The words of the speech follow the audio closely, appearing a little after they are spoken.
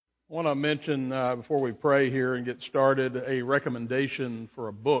I want to mention, before we pray here and get started, a recommendation for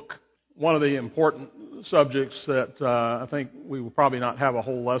a book. One of the important subjects that I think we will probably not have a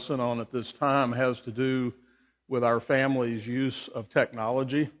whole lesson on at this time has to do with our family's use of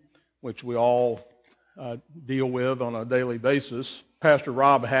technology, which we all deal with on a daily basis. Pastor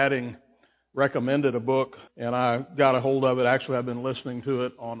Rob Hadding recommended a book, and I got a hold of it. Actually, I've been listening to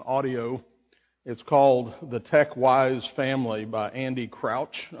it on audio. It's called The Tech-Wise Family by Andy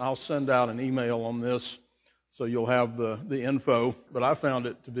Crouch. I'll send out an email on this so you'll have the info, but I found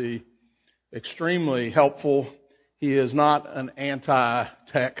it to be extremely helpful. He is not an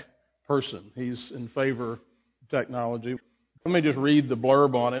anti-tech person. He's in favor of technology. Let me just read the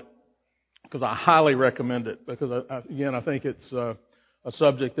blurb on it because I highly recommend it because, I think it's a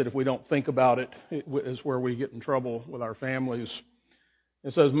subject that if we don't think about it, it is where we get in trouble with our families.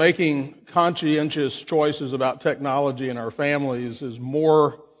 It says, making conscientious choices about technology in our families is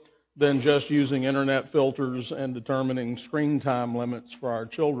more than just using internet filters and determining screen time limits for our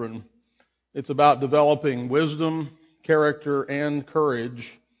children. It's about developing wisdom, character, and courage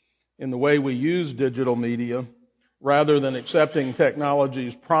in the way we use digital media rather than accepting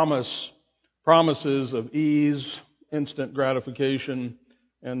technology's promises of ease, instant gratification,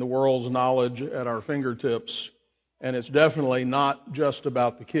 and the world's knowledge at our fingertips. And it's definitely not just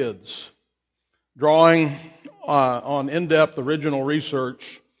about the kids. Drawing on in-depth original research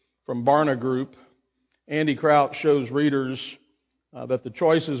from Barna Group, Andy Crouch shows readers that the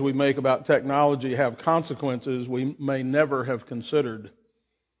choices we make about technology have consequences we may never have considered.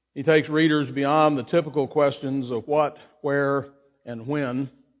 He takes readers beyond the typical questions of what, where, and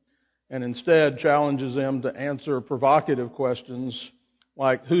when, and instead challenges them to answer provocative questions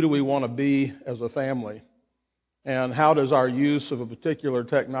like, who do we want to be as a family? And how does our use of a particular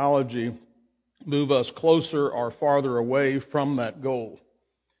technology move us closer or farther away from that goal?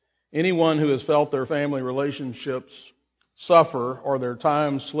 Anyone who has felt their family relationships suffer or their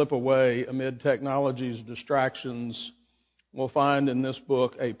time slip away amid technology's distractions will find in this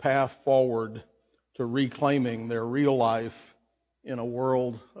book a path forward to reclaiming their real life in a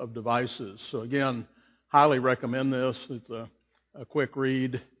world of devices. So again, highly recommend this. It's a quick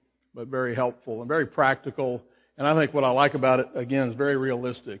read, but very helpful and very practical. And I think what I like about it, again, is very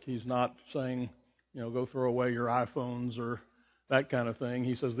realistic. He's not saying, go throw away your iPhones or that kind of thing.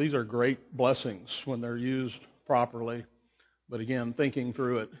 He says these are great blessings when they're used properly. But again, thinking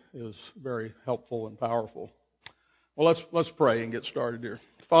through it is very helpful and powerful. Well, let's pray and get started here.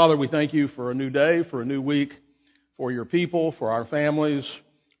 Father, we thank you for a new day, for a new week, for your people, for our families,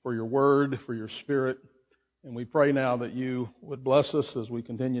 for your word, for your spirit. And we pray now that you would bless us as we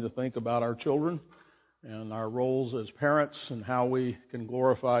continue to think about our children and our roles as parents and how we can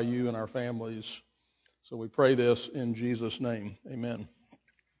glorify you and our families. So we pray this in Jesus' name. Amen.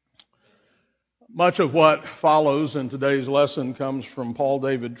 Much of what follows in today's lesson comes from Paul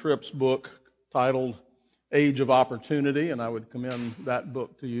David Tripp's book titled Age of Opportunity, and I would commend that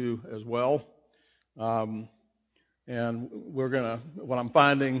book to you as well. And what I'm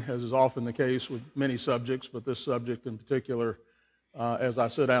finding, as is often the case with many subjects, but this subject in particular, as I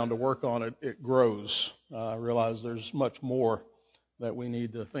sit down to work on it, it grows. I realize there's much more that we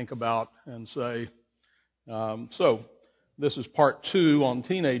need to think about and say. So this is part 2 on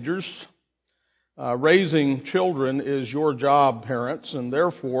teenagers. Raising children is your job, parents, and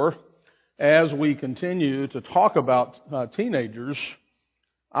therefore, as we continue to talk about teenagers,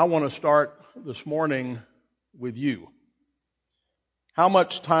 I want to start this morning with you. How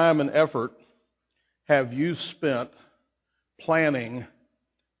much time and effort have you spent planning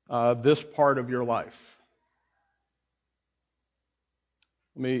this part of your life?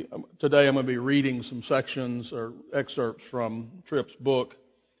 Today I'm going to be reading some sections or excerpts from Tripp's book.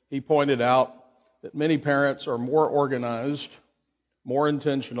 He pointed out that many parents are more organized, more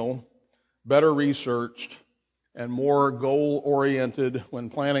intentional, better researched, and more goal-oriented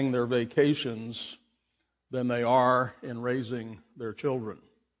when planning their vacations than they are in raising their children.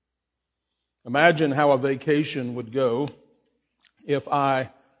 Imagine how a vacation would go if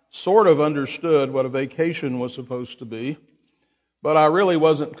I sort of understood what a vacation was supposed to be, but I really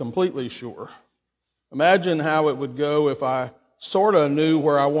wasn't completely sure. Imagine how it would go if I sort of knew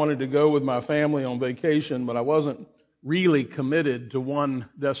where I wanted to go with my family on vacation, but I wasn't really committed to one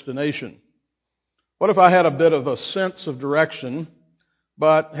destination. What if I had a bit of a sense of direction,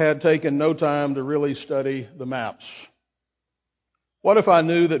 but had taken no time to really study the maps? What if I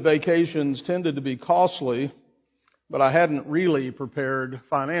knew that vacations tended to be costly, but I hadn't really prepared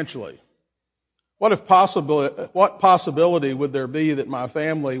financially? What possibility would there be that my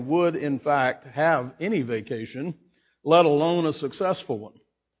family would, in fact, have any vacation, let alone a successful one?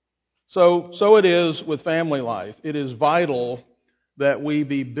 So it is with family life. It is vital that we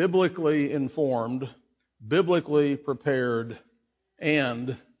be biblically informed, biblically prepared,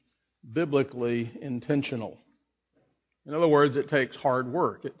 and biblically intentional. In other words, it takes hard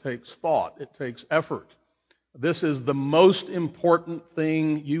work, it takes thought, it takes effort. This is the most important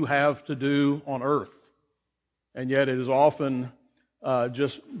thing you have to do on earth, and yet it is often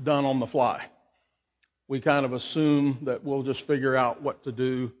just done on the fly. We kind of assume that we'll just figure out what to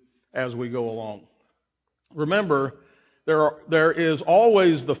do as we go along. Remember, there is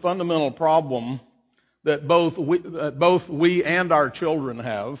always the fundamental problem that both we and our children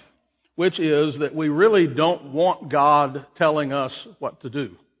have, which is that we really don't want God telling us what to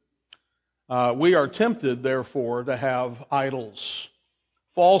do. We are tempted, therefore, to have idols,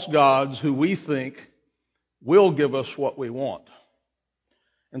 false gods who we think will give us what we want.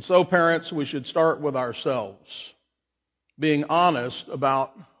 And so, parents, we should start with ourselves, being honest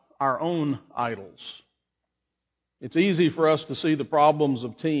about our own idols. It's easy for us to see the problems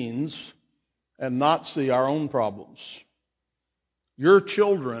of teens and not see our own problems. Your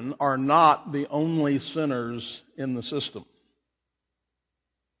children are not the only sinners in the system.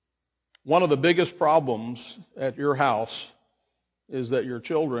 One of the biggest problems at your house is that your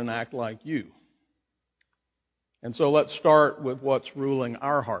children act like you. And so let's start with what's ruling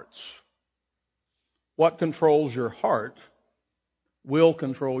our hearts. What controls your heart will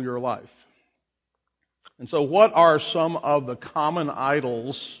control your life. And so what are some of the common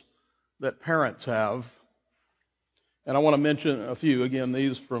idols that parents have? And I want to mention a few. Again,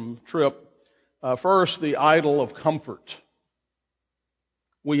 these from Tripp. First, the idol of comfort.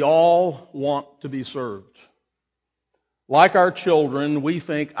 We all want to be served. Like our children, we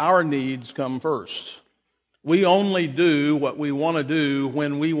think our needs come first. We only do what we want to do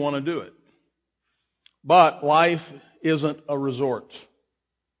when we want to do it. But life isn't a resort.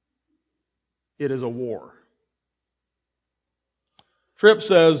 It is a war. Tripp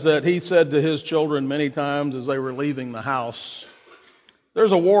says that he said to his children many times as they were leaving the house,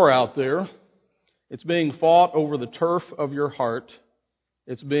 "There's a war out there. It's being fought over the turf of your heart.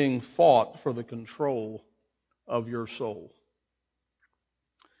 It's being fought for the control of your soul."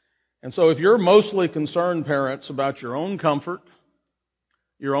 And so if you're mostly concerned, parents, about your own comfort,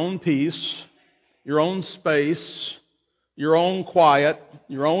 your own peace, your own space, your own quiet,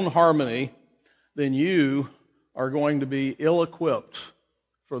 your own harmony, then you are going to be ill-equipped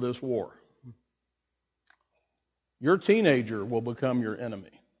for this war. Your teenager will become your enemy.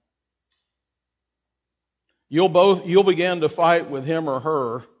 You'll begin to fight with him or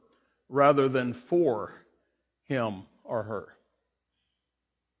her rather than for him or her.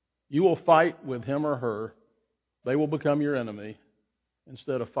 You will fight with him or her. They will become your enemy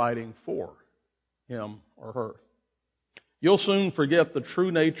instead of fighting for him or her. You'll soon forget the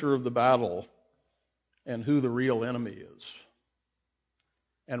true nature of the battle and who the real enemy is.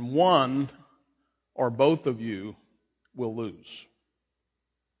 And one or both of you will lose.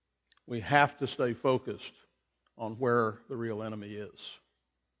 We have to stay focused on where the real enemy is.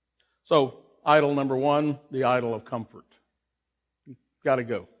 So, idol number one, the idol of comfort. Got to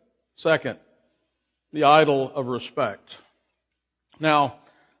go. Second, the idol of respect. Now,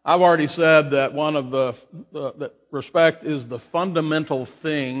 I've already said that one of that respect is the fundamental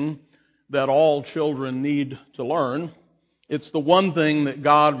thing that all children need to learn. It's the one thing that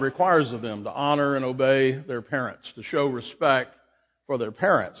God requires of them, to honor and obey their parents, to show respect for their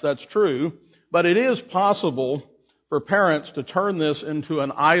parents. That's true, but it is possible for parents to turn this into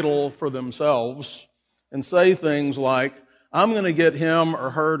an idol for themselves and say things like, "I'm going to get him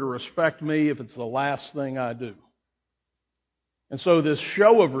or her to respect me if it's the last thing I do." And so this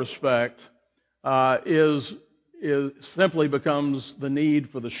show of respect is simply becomes the need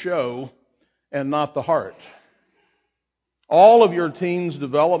for the show and not the heart. All of your teen's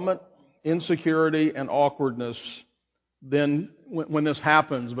development, insecurity, and awkwardness, then when this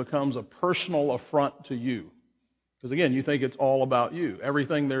happens, becomes a personal affront to you. Because again, you think it's all about you.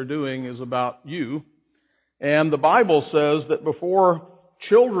 Everything they're doing is about you. And the Bible says that before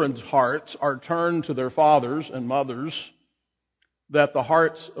children's hearts are turned to their fathers and mothers, that the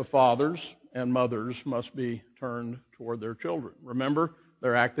hearts of fathers and mothers must be turned toward their children. Remember,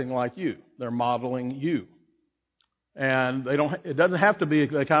 they're acting like you. They're modeling you. And it doesn't have to be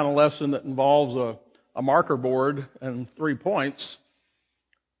the kind of lesson that involves a marker board and 3 points.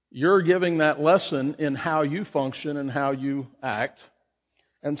 You're giving that lesson in how you function and how you act.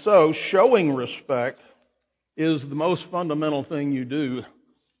 And so showing respect is the most fundamental thing you do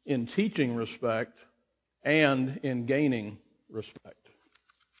in teaching respect and in gaining respect.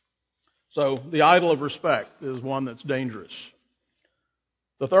 So the idol of respect is one that's dangerous.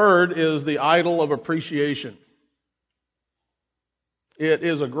 The third is the idol of appreciation. It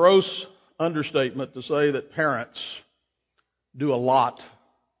is a gross understatement to say that parents do a lot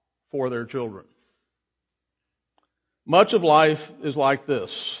for their children. Much of life is like this.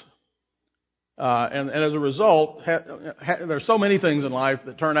 And as a result, there's so many things in life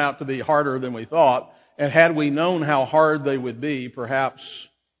that turn out to be harder than we thought. And had we known how hard they would be, perhaps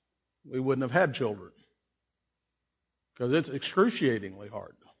we wouldn't have had children. Because it's excruciatingly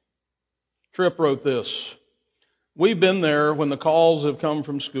hard. Tripp wrote this: "We've been there when the calls have come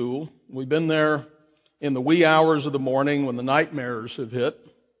from school. We've been there in the wee hours of the morning when the nightmares have hit.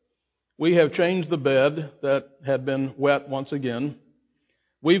 We have changed the bed that had been wet once again.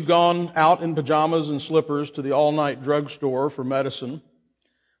 We've gone out in pajamas and slippers to the all-night drugstore for medicine.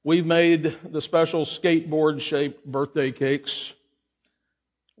 We've made the special skateboard-shaped birthday cakes.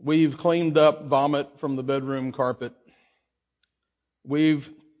 We've cleaned up vomit from the bedroom carpet. We've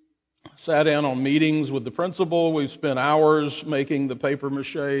sat in on meetings with the principal. We've spent hours making the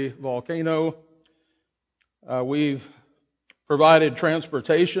papier-mâché volcano. We've provided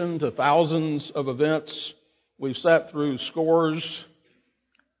transportation to thousands of events. We've sat through scores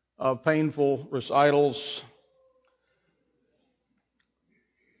of painful recitals.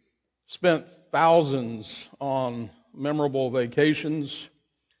 Spent thousands on memorable vacations.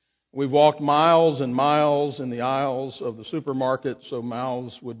 We've walked miles and miles in the aisles of the supermarket so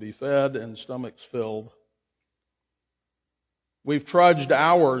mouths would be fed and stomachs filled. We've trudged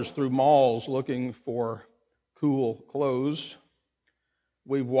hours through malls looking for cool clothes.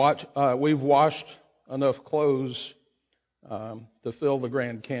 We've washed enough clothes to fill the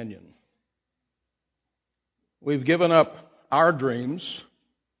Grand Canyon. We've given up our dreams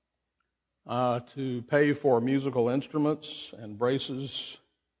to pay for musical instruments and braces.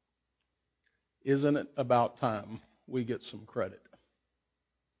 Isn't it about time we get some credit?"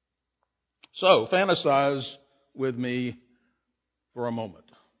 So, fantasize with me for a moment.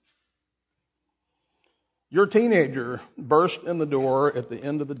 Your teenager bursts in the door at the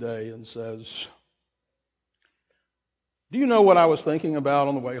end of the day and says, "Do you know what I was thinking about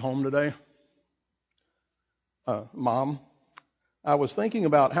on the way home today? Mom, I was thinking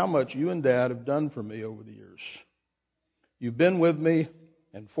about how much you and Dad have done for me over the years. You've been with me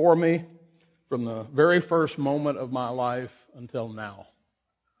and for me from the very first moment of my life until now.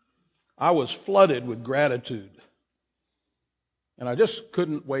 I was flooded with gratitude, and I just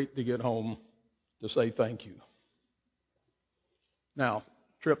couldn't wait to get home to say thank you." Now,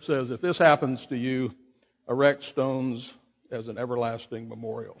 Tripp says, if this happens to you, erect stones as an everlasting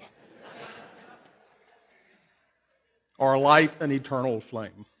memorial, or light an eternal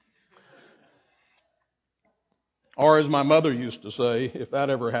flame. Or as my mother used to say, if that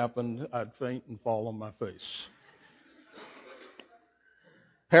ever happened, I'd faint and fall on my face.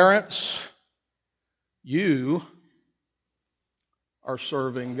 Parents, you are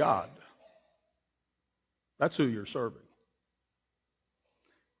serving God. That's who you're serving.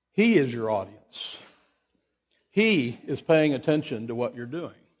 He is your audience. He is paying attention to what you're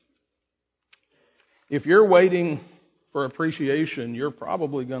doing. If you're waiting for appreciation, you're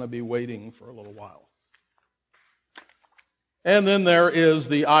probably going to be waiting for a little while. And then there is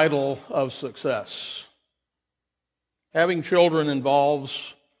the idol of success. Having children involves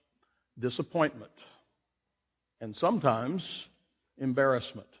disappointment and sometimes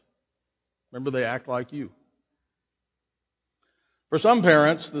embarrassment. Remember, they act like you. For some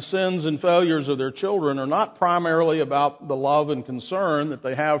parents, the sins and failures of their children are not primarily about the love and concern that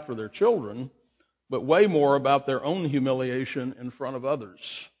they have for their children, but way more about their own humiliation in front of others.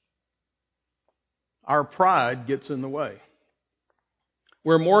 Our pride gets in the way.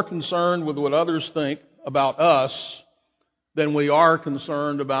 We're more concerned with what others think about us than we are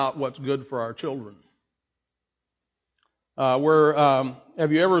concerned about what's good for our children.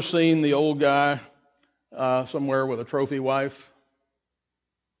 Have you ever seen the old guy somewhere with a trophy wife?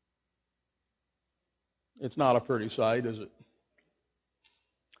 It's not a pretty sight, is it?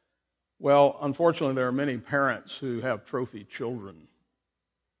 Well, unfortunately, there are many parents who have trophy children.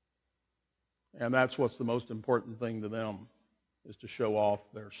 And that's what's the most important thing to them, is to show off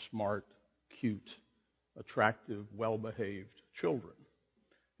their smart, cute, attractive, well-behaved children.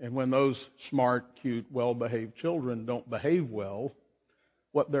 And when those smart, cute, well-behaved children don't behave well,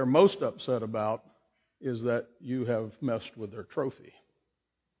 what they're most upset about is that you have messed with their trophy.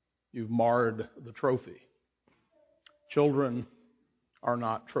 You've marred the trophy. Children are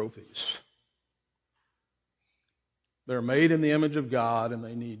not trophies. They're made in the image of God, and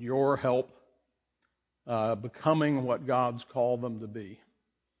they need your help becoming what God's called them to be.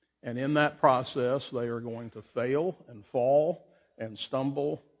 And in that process, they are going to fail and fall and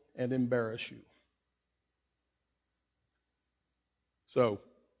stumble and embarrass you. So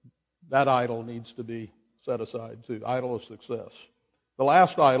that idol needs to be set aside too, idol of success. The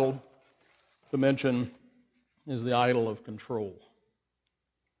last idol to mention is the idol of control.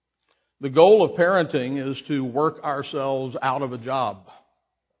 The goal of parenting is to work ourselves out of a job,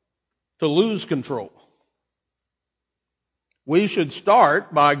 to lose control. We should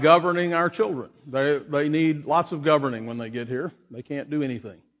start by governing our children. They need lots of governing when they get here. They can't do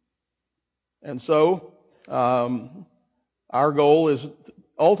anything. And so, our goal is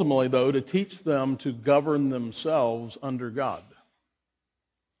ultimately, though, to teach them to govern themselves under God.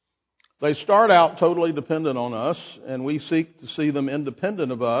 They start out totally dependent on us, and we seek to see them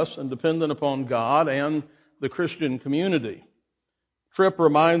independent of us and dependent upon God and the Christian community. Tripp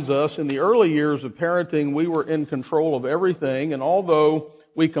reminds us in the early years of parenting, we were in control of everything, and although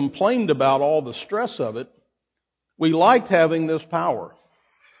we complained about all the stress of it, we liked having this power.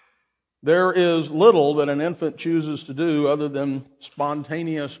 There is little that an infant chooses to do other than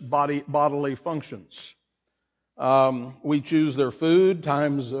spontaneous bodily functions. We choose their food,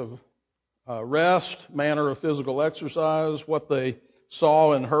 times of rest, manner of physical exercise, what they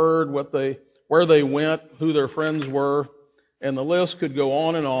saw and heard, where they went, who their friends were, and the list could go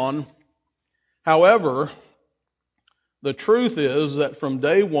on and on. However, the truth is that from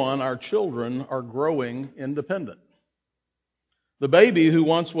day one, our children are growing independent. The baby who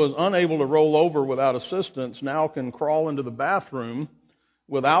once was unable to roll over without assistance now can crawl into the bathroom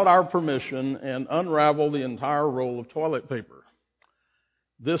without our permission and unravel the entire roll of toilet paper.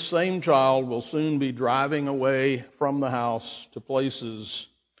 This same child will soon be driving away from the house to places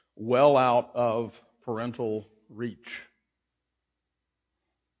well out of parental reach.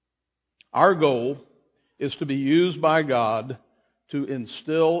 Our goal is to be used by God to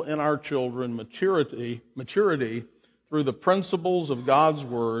instill in our children maturity through the principles of God's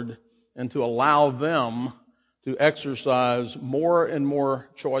Word and to allow them to exercise more and more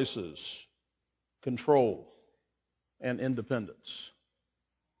choices, control, and independence.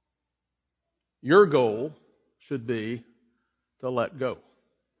 Your goal should be to let go.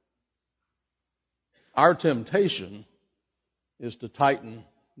 Our temptation is to tighten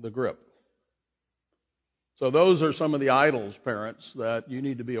the grip. So those are some of the idols, parents, that you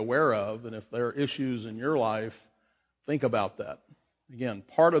need to be aware of. And if there are issues in your life, think about that. Again,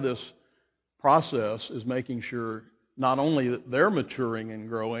 part of this process is making sure not only that they're maturing and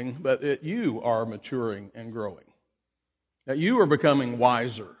growing, but that you are maturing and growing. That you are becoming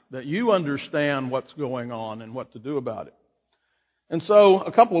wiser. That you understand what's going on and what to do about it. And so,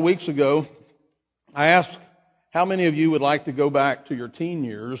 a couple of weeks ago, I asked how many of you would like to go back to your teen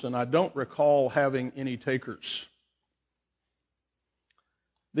years, and I don't recall having any takers.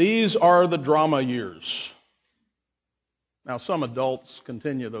 These are the drama years. Now, some adults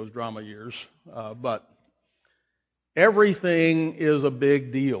continue those drama years, but everything is a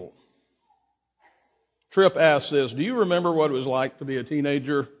big deal. Tripp asks this, do you remember what it was like to be a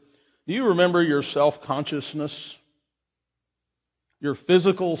teenager? Do you remember your self-consciousness, your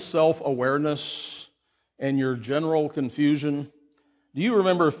physical self-awareness, and your general confusion? Do you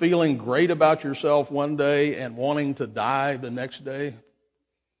remember feeling great about yourself one day and wanting to die the next day?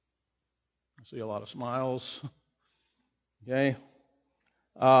 I see a lot of smiles. Okay.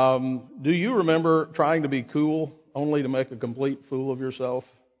 Do you remember trying to be cool only to make a complete fool of yourself?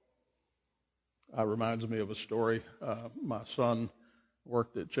 Reminds me of a story. My son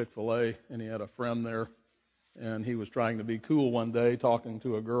worked at Chick-fil-A, and he had a friend there, and he was trying to be cool one day, talking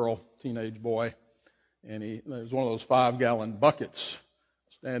to a girl, teenage boy, and there was one of those 5-gallon buckets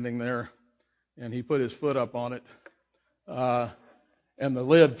standing there, and he put his foot up on it, and the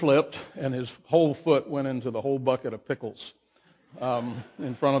lid flipped, and his whole foot went into the whole bucket of pickles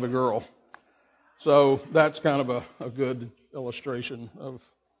in front of the girl. So that's kind of a good illustration of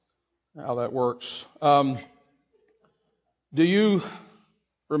how that works. Do you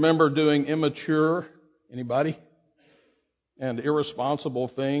remember doing immature, anybody, and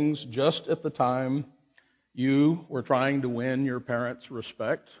irresponsible things just at the time you were trying to win your parents'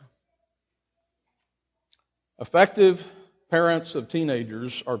 respect? Effective parents of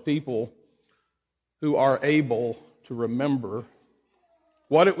teenagers are people who are able to remember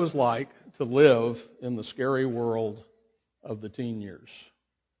what it was like to live in the scary world of the teen years.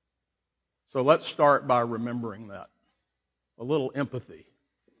 So let's start by remembering that. A little empathy,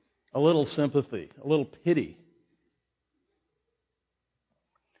 a little sympathy, a little pity.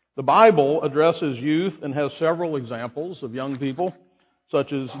 The Bible addresses youth and has several examples of young people,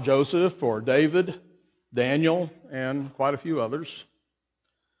 such as Joseph or David, Daniel, and quite a few others.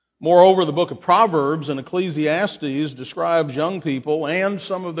 Moreover, the book of Proverbs and Ecclesiastes describes young people and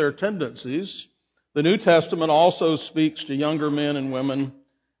some of their tendencies. The New Testament also speaks to younger men and women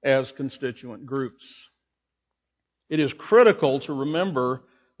as constituent groups. It is critical to remember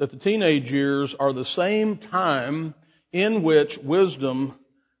that the teenage years are the same time in which wisdom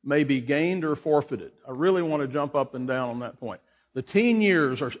may be gained or forfeited. I really want to jump up and down on that point. The teen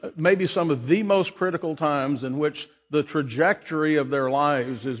years are maybe some of the most critical times in which the trajectory of their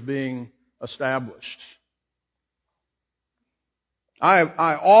lives is being established. I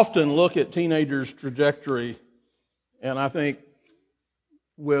often look at teenagers' trajectory, and I think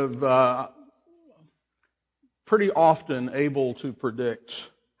with pretty often able to predict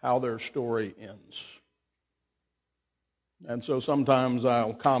how their story ends. And so sometimes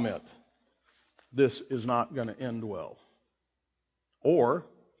I'll comment, this is not going to end well. Or,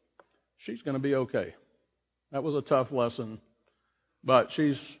 she's going to be okay. That was a tough lesson, but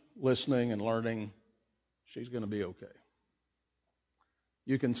she's listening and learning. She's going to be okay.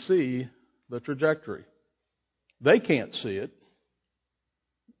 You can see the trajectory. They can't see it.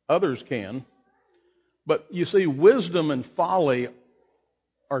 Others can. But you see, wisdom and folly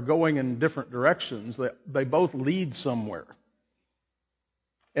are going in different directions. They both lead somewhere.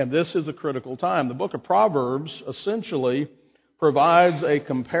 And this is a critical time. The book of Proverbs essentially provides a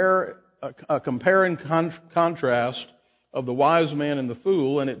compare and contrast of the wise man and the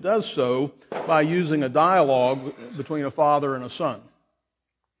fool, and it does so by using a dialogue between a father and a son.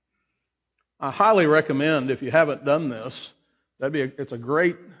 I highly recommend, if you haven't done this, it's a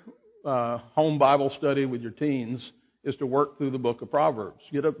great home Bible study with your teens, is to work through the book of Proverbs.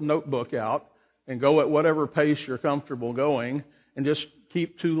 Get a notebook out and go at whatever pace you're comfortable going and just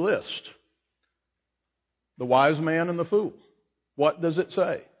keep two lists. The wise man and the fool. What does it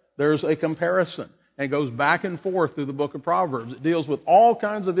say? There's a comparison and goes back and forth through the book of Proverbs. It deals with all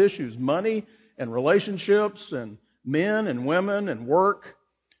kinds of issues, money and relationships and men and women and work.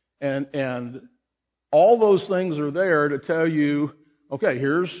 And all those things are there to tell you, okay,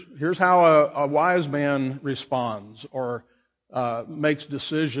 here's how a wise man responds or makes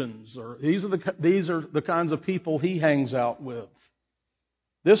decisions, or these are the kinds of people he hangs out with.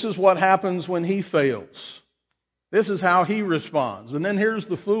 This is what happens when he fails. This is how he responds. And then here's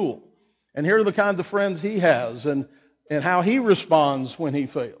the fool. And here are the kinds of friends he has and how he responds when he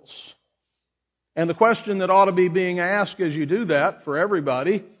fails. And the question that ought to be being asked as you do that for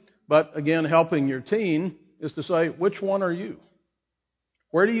everybody, but again helping your teen, is to say, which one are you?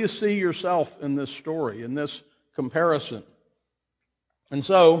 Where do you see yourself in this story, in this comparison? And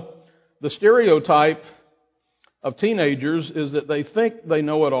so, the stereotype of teenagers is that they think they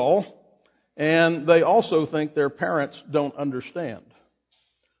know it all, and they also think their parents don't understand.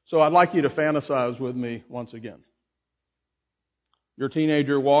 So I'd like you to fantasize with me once again. Your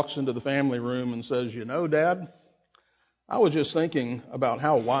teenager walks into the family room and says, you know, Dad, I was just thinking about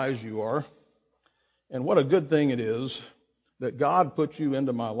how wise you are, and what a good thing it is that God put you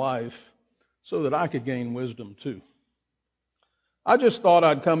into my life so that I could gain wisdom too. I just thought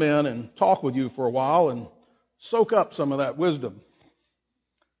I'd come in and talk with you for a while and soak up some of that wisdom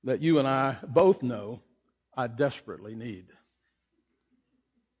that you and I both know I desperately need.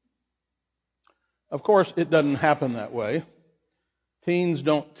 Of course, it doesn't happen that way. Teens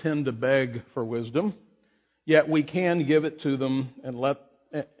don't tend to beg for wisdom, yet we can give it to them and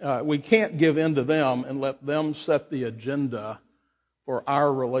we can't give in to them and let them set the agenda for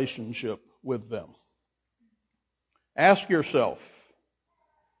our relationship with them. Ask yourself,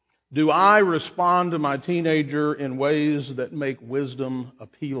 do I respond to my teenager in ways that make wisdom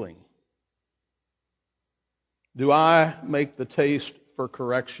appealing? Do I make the taste for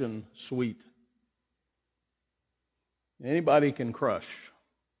correction sweet? Anybody can crush.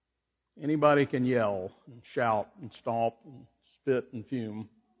 Anybody can yell and shout and stomp and spit and fume.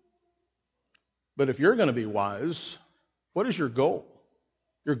 But if you're going to be wise, what is your goal?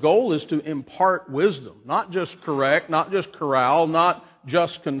 Your goal is to impart wisdom, not just correct, not just corral, not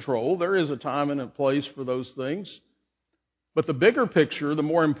just control. There is a time and a place for those things. But the bigger picture, the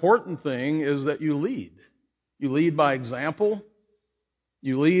more important thing is that you lead. You lead by example.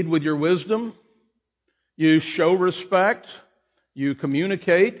 You lead with your wisdom. You show respect. You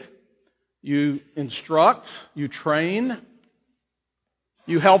communicate. You instruct. You train.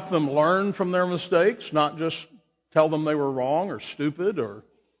 You help them learn from their mistakes, not just tell them they were wrong or stupid or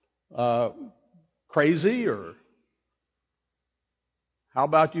crazy, or how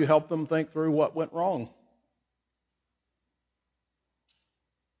about you help them think through what went wrong?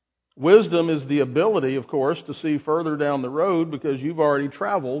 Wisdom is the ability, of course, to see further down the road because you've already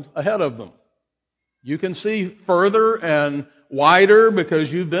traveled ahead of them. You can see further and wider because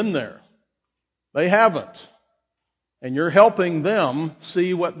you've been there. They haven't. And you're helping them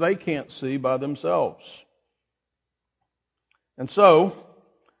see what they can't see by themselves. And so,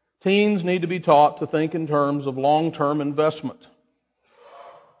 teens need to be taught to think in terms of long-term investment.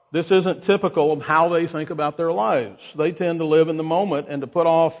 This isn't typical of how they think about their lives. They tend to live in the moment and to put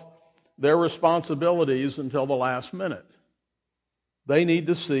off their responsibilities until the last minute. They need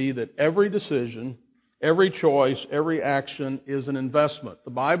to see that every decision, every choice, every action is an investment.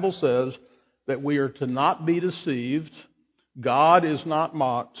 The Bible says that we are to not be deceived. God is not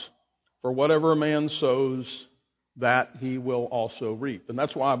mocked. For whatever a man sows, that he will also reap. And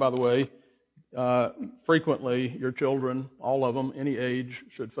that's why, by the way, frequently your children, all of them, any age,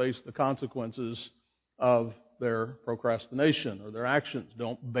 should face the consequences of their procrastination or their actions.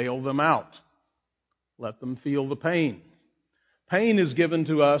 Don't bail them out. Let them feel the pain. Pain is given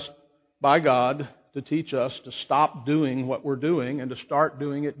to us by God to teach us to stop doing what we're doing and to start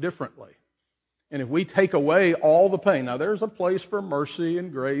doing it differently. And if we take away all the pain, now there's a place for mercy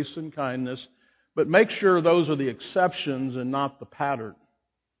and grace and kindness, but make sure those are the exceptions and not the pattern.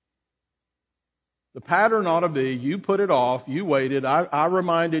 The pattern ought to be, you put it off, you waited, I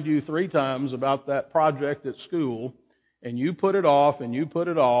reminded you 3 times about that project at school, and you put it off, and you put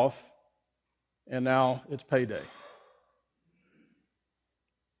it off, and now it's payday.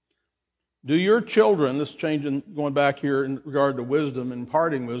 Do your children, this changing, going back here in regard to wisdom,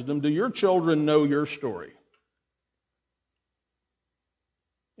 imparting wisdom, do your children know your story?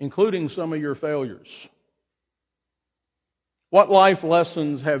 Including some of your failures. What life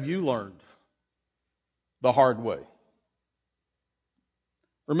lessons have you learned the hard way?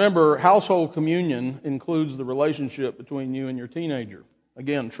 Remember, household communion includes the relationship between you and your teenager.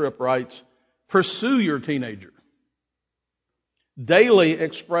 Again, Tripp writes, pursue your teenager. Daily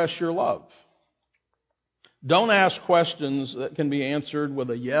express your love. Don't ask questions that can be answered with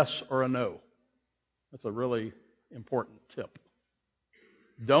a yes or a no. That's a really important tip.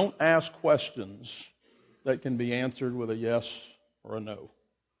 Don't ask questions that can be answered with a yes or a no.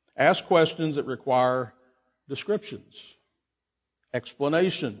 Ask questions that require descriptions,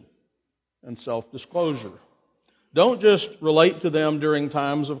 explanation, and self-disclosure. Don't just relate to them during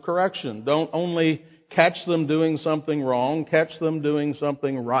times of correction. Don't only catch them doing something wrong, catch them doing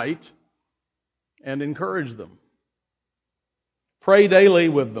something right, and encourage them. Pray daily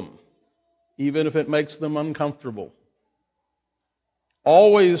with them, even if it makes them uncomfortable.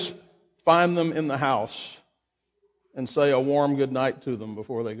 Always find them in the house and say a warm good night to them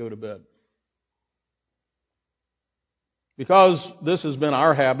before they go to bed. Because this has been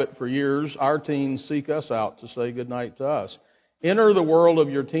our habit for years, our teens seek us out to say good night to us. Enter the world of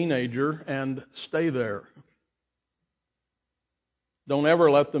your teenager and stay there. Don't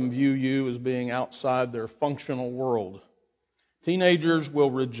ever let them view you as being outside their functional world. Teenagers will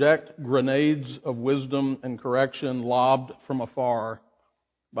reject grenades of wisdom and correction lobbed from afar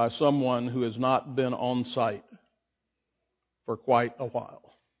by someone who has not been on site for quite a while.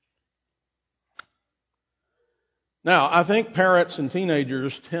 Now, I think parents and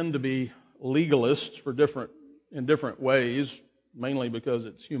teenagers tend to be legalists in different ways, mainly because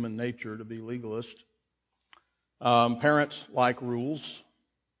it's human nature to be legalist. Parents like rules.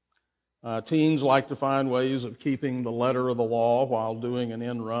 Teens like to find ways of keeping the letter of the law while doing an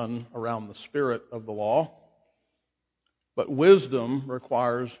end run around the spirit of the law. But wisdom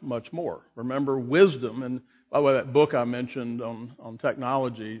requires much more. Remember, wisdom, and by the way, that book I mentioned on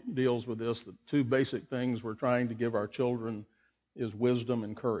technology deals with this. The 2 basic things we're trying to give our children is wisdom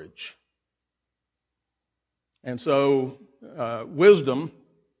and courage. And so, wisdom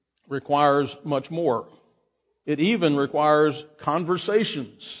requires much more. It even requires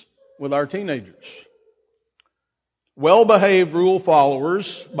conversations with our teenagers. Well-behaved rule followers,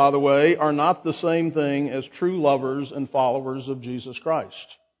 by the way, are not the same thing as true lovers and followers of Jesus Christ.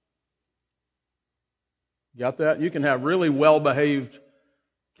 Got that? You can have really well-behaved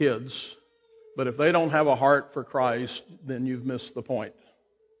kids, but if they don't have a heart for Christ, then you've missed the point.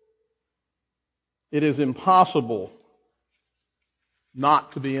 It is impossible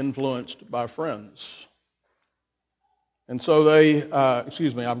not to be influenced by friends. And so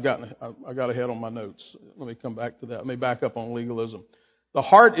I got ahead on my notes. Let me come back to that. Let me back up on legalism. The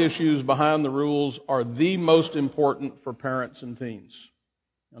heart issues behind the rules are the most important for parents and teens.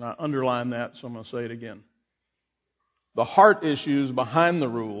 And I underline that, so I'm going to say it again. The heart issues behind the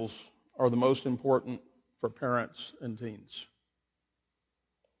rules are the most important for parents and teens.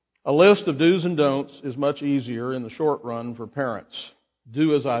 A list of do's and don'ts is much easier in the short run for parents.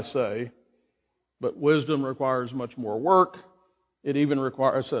 Do as I say, but wisdom requires much more work, It even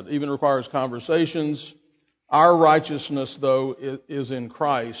requires conversations. Our righteousness, though, is in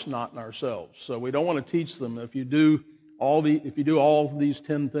Christ, not in ourselves. So we don't want to teach them if you do all these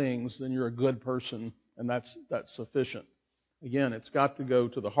 10 things, then you're a good person, and that's sufficient. Again, it's got to go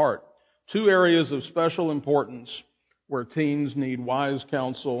to the heart. 2 areas of special importance where teens need wise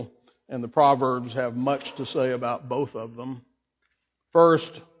counsel, and the Proverbs have much to say about both of them.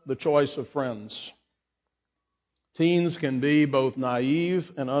 First, the choice of friends. Teens can be both naive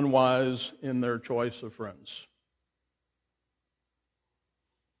and unwise in their choice of friends.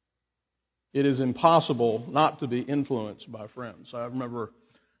 It is impossible not to be influenced by friends. I remember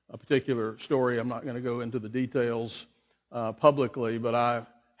a particular story. I'm not going to go into the details publicly, but I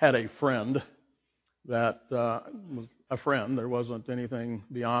had a friend that was a friend. There wasn't anything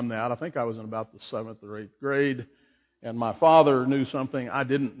beyond that. I think I was in about the 7th or 8th grade, and my father knew something I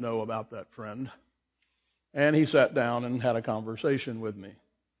didn't know about that friend. And he sat down and had a conversation with me.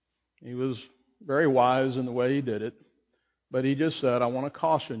 He was very wise in the way he did it, but he just said, I want to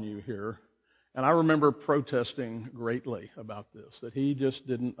caution you here. And I remember protesting greatly about this, that he just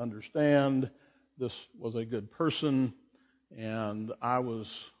didn't understand this was a good person, and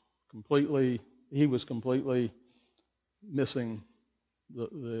he was completely missing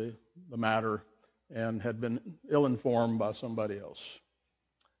the matter and had been ill-informed by somebody else.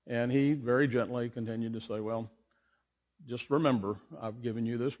 And he very gently continued to say, well, just remember, I've given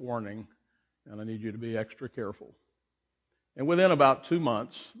you this warning, and I need you to be extra careful. And within about 2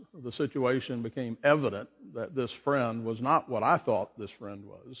 months, the situation became evident that this friend was not what I thought this friend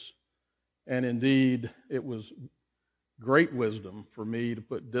was. And indeed, it was great wisdom for me to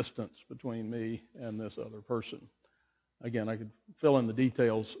put distance between me and this other person. Again, I could fill in the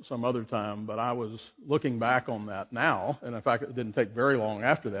details some other time, but I was looking back on that now, and in fact, it didn't take very long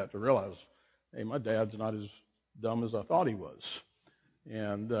after that to realize, hey, my dad's not as dumb as I thought he was.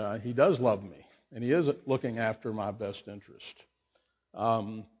 And he does love me, and he is looking after my best interest.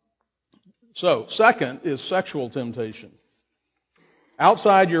 So, second is sexual temptation.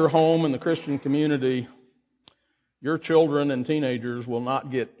 Outside your home and the Christian community, your children and teenagers will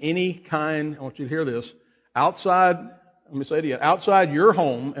not get any kind, I want you to hear this, outside your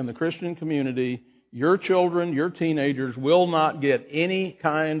home and the Christian community, your children, your teenagers will not get any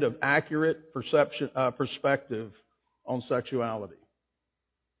kind of accurate perspective on sexuality.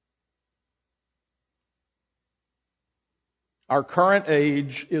 Our current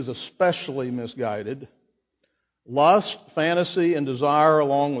age is especially misguided. Lust, fantasy, and desire,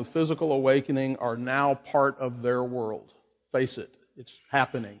 along with physical awakening, are now part of their world. Face it, it's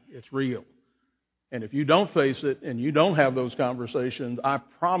happening, it's real. And if you don't face it and you don't have those conversations, I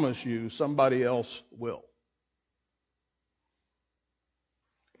promise you somebody else will.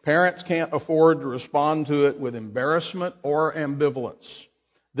 Parents can't afford to respond to it with embarrassment or ambivalence.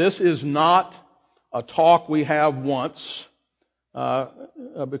 This is not a talk we have once,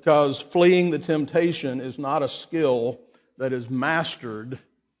 because fleeing the temptation is not a skill that is mastered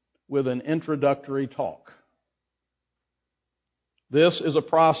with an introductory talk. This is a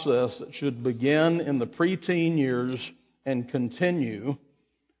process that should begin in the preteen years and continue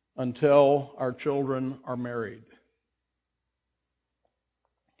until our children are married.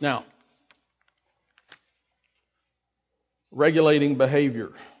 Now, regulating behavior.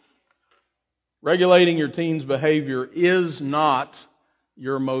 Regulating your teen's behavior is not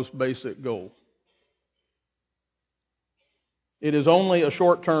your most basic goal. It is only a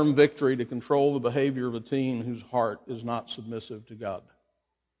short-term victory to control the behavior of a teen whose heart is not submissive to God.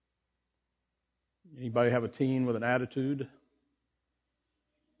 Anybody have a teen with an attitude?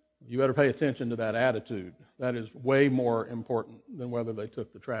 You better pay attention to that attitude. That is way more important than whether they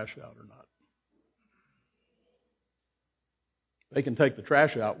took the trash out or not. They can take the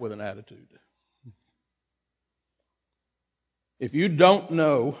trash out with an attitude. If you don't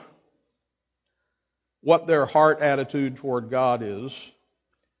know what their heart attitude toward God is,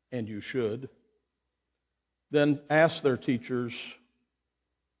 and you should, then ask their teachers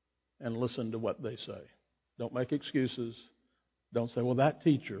and listen to what they say. Don't make excuses. Don't say, well, that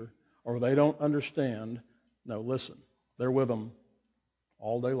teacher, or they don't understand. No, listen. They're with them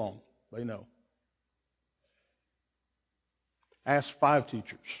all day long. They know. Ask 5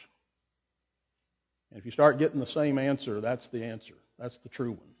 teachers. And if you start getting the same answer, that's the answer. That's the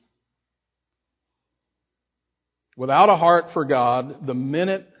true one. Without a heart for God, the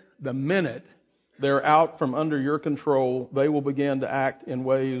minute they're out from under your control, they will begin to act in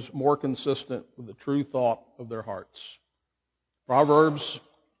ways more consistent with the true thought of their hearts. Proverbs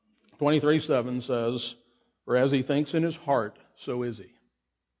 23:7 says, "For as he thinks in his heart, so is he."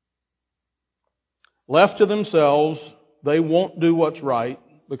 Left to themselves, they won't do what's right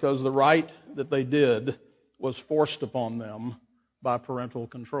because the right that they did was forced upon them by parental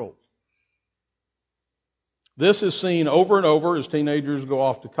control. This is seen over and over as teenagers go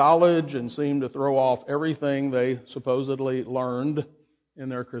off to college and seem to throw off everything they supposedly learned in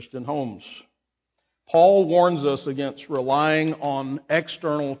their Christian homes. Paul warns us against relying on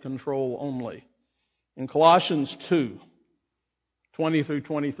external control only. In Colossians 2:20 through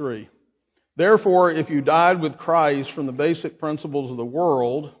 23, therefore, if you died with Christ from the basic principles of the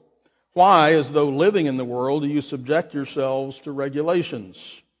world, why, as though living in the world, do you subject yourselves to regulations?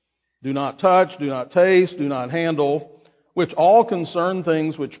 Do not touch, do not taste, do not handle, which all concern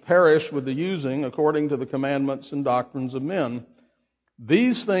things which perish with the using according to the commandments and doctrines of men.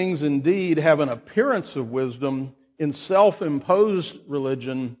 These things indeed have an appearance of wisdom in self-imposed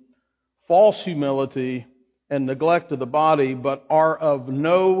religion, false humility, and neglect of the body, but are of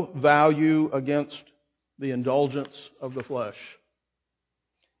no value against the indulgence of the flesh.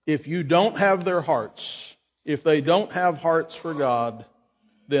 If you don't have their hearts, if they don't have hearts for God,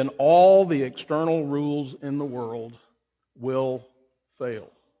 then all the external rules in the world will fail.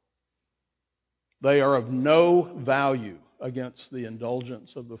 They are of no value against the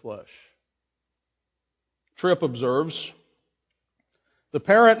indulgence of the flesh. Tripp observes, the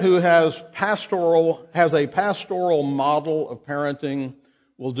parent who has a pastoral model of parenting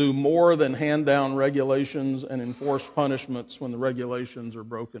will do more than hand down regulations and enforce punishments when the regulations are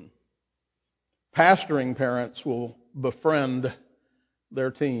broken. Pastoring parents will befriend their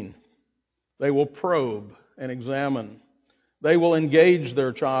teen. They will probe and examine. They will engage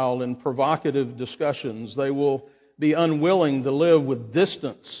their child in provocative discussions. They will be unwilling to live with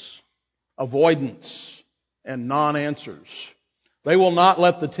distance, avoidance, and non-answers. They will not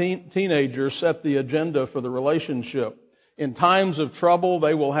let the teenager set the agenda for the relationship. In times of trouble,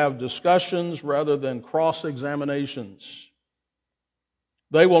 they will have discussions rather than cross-examinations.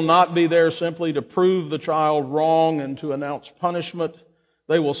 They will not be there simply to prove the child wrong and to announce punishment.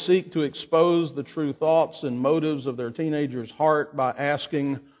 They will seek to expose the true thoughts and motives of their teenager's heart by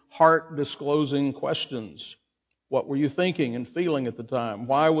asking heart-disclosing questions. What were you thinking and feeling at the time?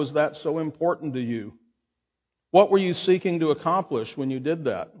 Why was that so important to you? What were you seeking to accomplish when you did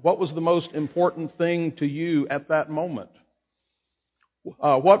that? What was the most important thing to you at that moment?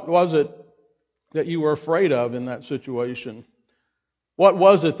 What was it that you were afraid of in that situation? What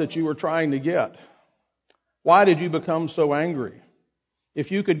was it that you were trying to get? Why did you become so angry?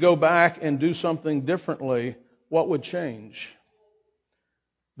 If you could go back and do something differently, what would change?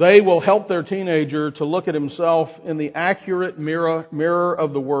 They will help their teenager to look at himself in the accurate mirror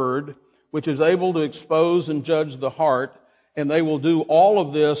of the Word, which is able to expose and judge the heart, and they will do all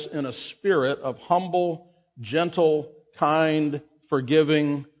of this in a spirit of humble, gentle, kind,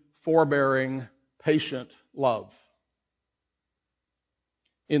 forgiving, forbearing, patient love.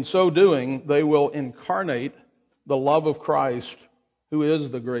 In so doing, they will incarnate the love of Christ, who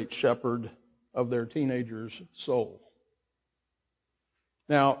is the great shepherd of their teenager's soul.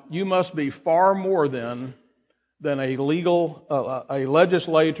 Now, you must be far more than a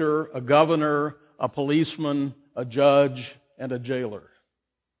legislator, a governor, a policeman, a judge, and a jailer.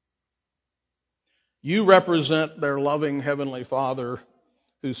 You represent their loving Heavenly Father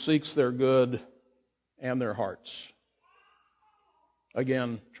who seeks their good and their hearts.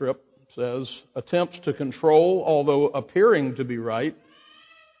 Again, Tripp says, attempts to control, although appearing to be right,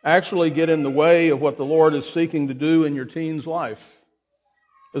 actually get in the way of what the Lord is seeking to do in your teen's life.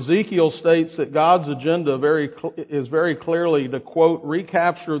 Ezekiel states that God's agenda is very clearly to, quote,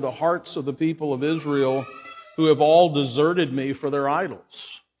 recapture the hearts of the people of Israel who have all deserted me for their idols.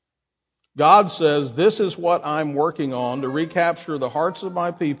 God says, this is what I'm working on, to recapture the hearts of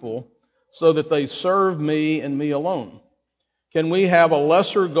my people so that they serve me and me alone. Can we have a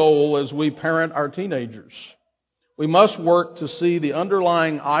lesser goal as we parent our teenagers? We must work to see the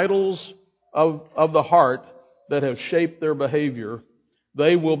underlying idols of the heart that have shaped their behavior.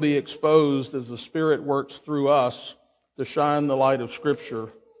 They will be exposed as the Spirit works through us to shine the light of Scripture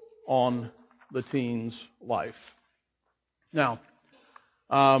on the teen's life. Now,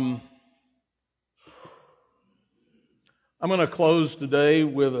 I'm going to close today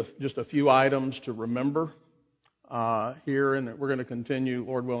with just a few items to remember here, and we're going to continue,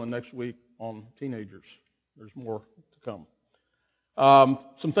 Lord willing, next week on teenagers. There's more to come.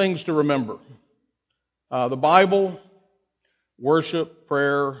 Some things to remember. The Bible, worship,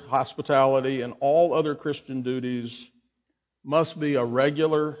 prayer, hospitality, and all other Christian duties must be a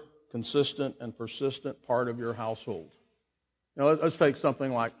regular, consistent, and persistent part of your household. Now, let's take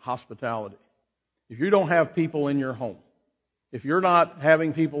something like hospitality. If you don't have people in your home, if you're not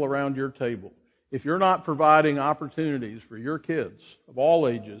having people around your table, if you're not providing opportunities for your kids of all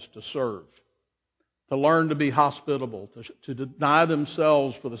ages to serve, to learn to be hospitable, to deny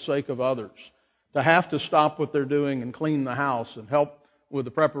themselves for the sake of others, to have to stop what they're doing and clean the house and help with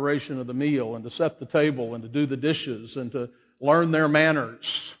the preparation of the meal and to set the table and to do the dishes and to learn their manners.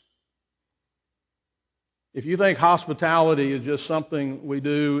 If you think hospitality is just something we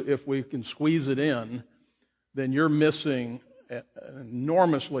do if we can squeeze it in, then you're missing an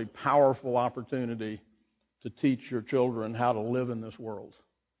enormously powerful opportunity to teach your children how to live in this world.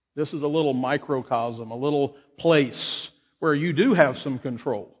 This is a little microcosm, a little place where you do have some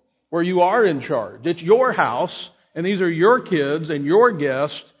control, where you are in charge. It's your house, and these are your kids and your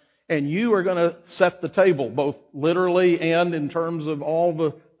guests, and you are going to set the table, both literally and in terms of all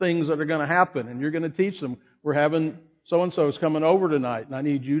the things that are going to happen. And you're going to teach them, we're having so-and-so's coming over tonight, and I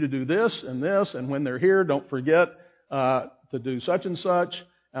need you to do this, and when they're here, don't forget to do such and such,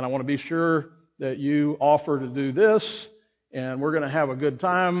 and I want to be sure that you offer to do this, and we're going to have a good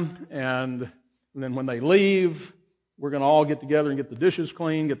time, and then when they leave, we're going to all get together and get the dishes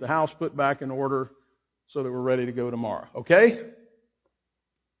clean, get the house put back in order so that we're ready to go tomorrow. Okay?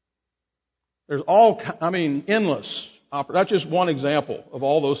 There's endless. That's just one example of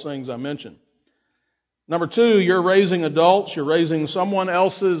all those things I mentioned. Number 2, you're raising adults. You're raising someone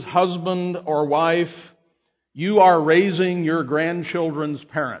else's husband or wife. You are raising your grandchildren's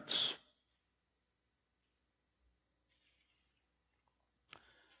parents.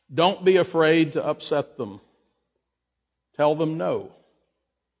 Don't be afraid to upset them. Tell them no.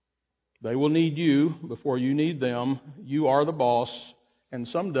 They will need you before you need them. You are the boss, and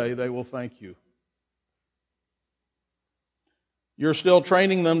someday they will thank you. You're still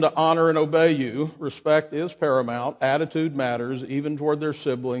training them to honor and obey you. Respect is paramount. Attitude matters, even toward their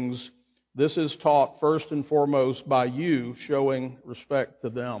siblings. This is taught first and foremost by you showing respect to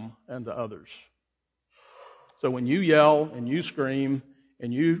them and to others. So when you yell and you scream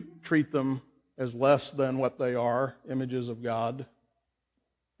and you treat them as less than what they are, images of God,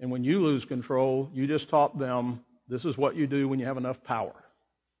 and when you lose control, you just taught them this is what you do when you have enough power.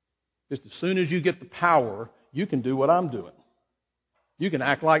 Just as soon as you get the power, you can do what I'm doing. You can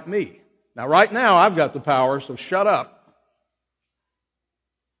act like me. Now, right now, I've got the power, so shut up.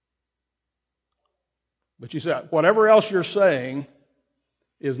 But you said, whatever else you're saying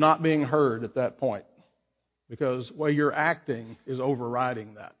is not being heard at that point, because the way you're acting is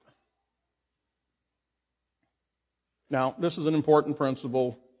overriding that. Now, this is an important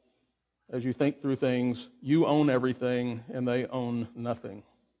principle as you think through things. You own everything, and they own nothing.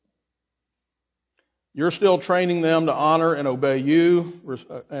 You're still training them to honor and obey you.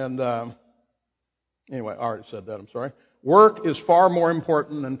 Anyway, I already said that, I'm sorry. Work is far more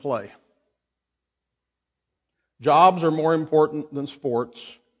important than play. Jobs are more important than sports.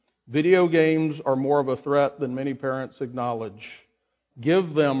 Video games are more of a threat than many parents acknowledge.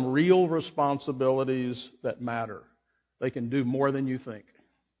 Give them real responsibilities that matter. They can do more than you think,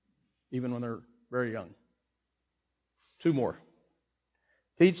 even when they're very young. 2 more.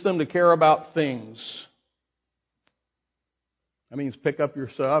 Teach them to care about things. That means pick up your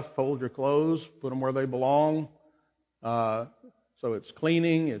stuff, fold your clothes, put them where they belong. So it's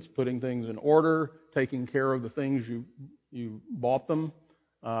cleaning, it's putting things in order, taking care of the things you bought them.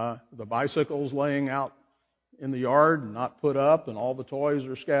 The bicycle's laying out in the yard and not put up, and all the toys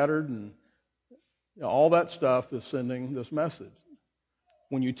are scattered, and all that stuff is sending this message.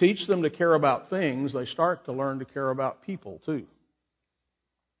 When you teach them to care about things, they start to learn to care about people too.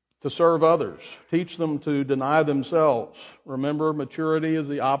 To serve others. Teach them to deny themselves. Remember, maturity is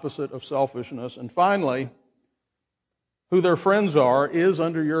the opposite of selfishness. And finally, who their friends are is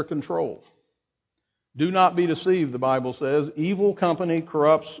under your control. Do not be deceived, the Bible says. Evil company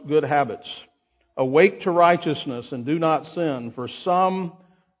corrupts good habits. Awake to righteousness and do not sin, for some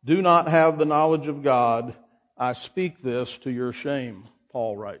do not have the knowledge of God. I speak this to your shame,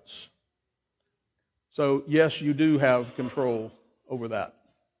 Paul writes. So, yes, you do have control over that.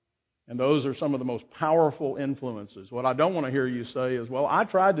 And those are some of the most powerful influences. What I don't want to hear you say is, well, I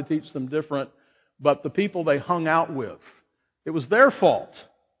tried to teach them different, but the people they hung out with, it was their fault.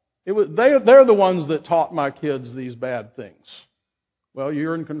 They're the ones that taught my kids these bad things. Well,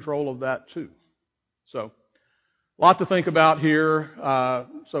 you're in control of that too. So, a lot to think about here.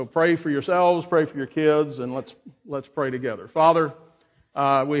 So pray for yourselves, pray for your kids, and let's pray together. Father,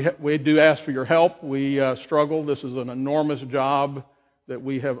 we do ask for your help. We struggle. This is an enormous job that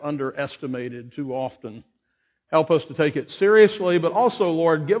we have underestimated too often. Help us to take it seriously, but also,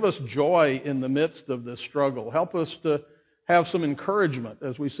 Lord, give us joy in the midst of this struggle. Help us to have some encouragement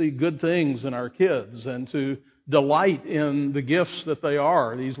as we see good things in our kids, and to delight in the gifts that they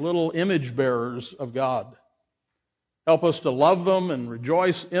are, these little image bearers of God. Help us to love them and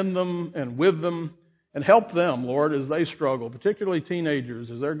rejoice in them and with them, and help them, Lord, as they struggle, particularly teenagers,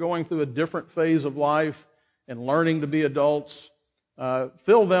 as they're going through a different phase of life and learning to be adults.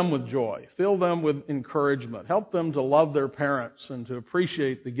 Fill them with joy. Fill them with encouragement. Help them to love their parents and to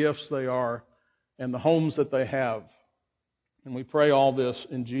appreciate the gifts they are and the homes that they have. And we pray all this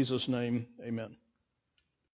in Jesus' name. Amen.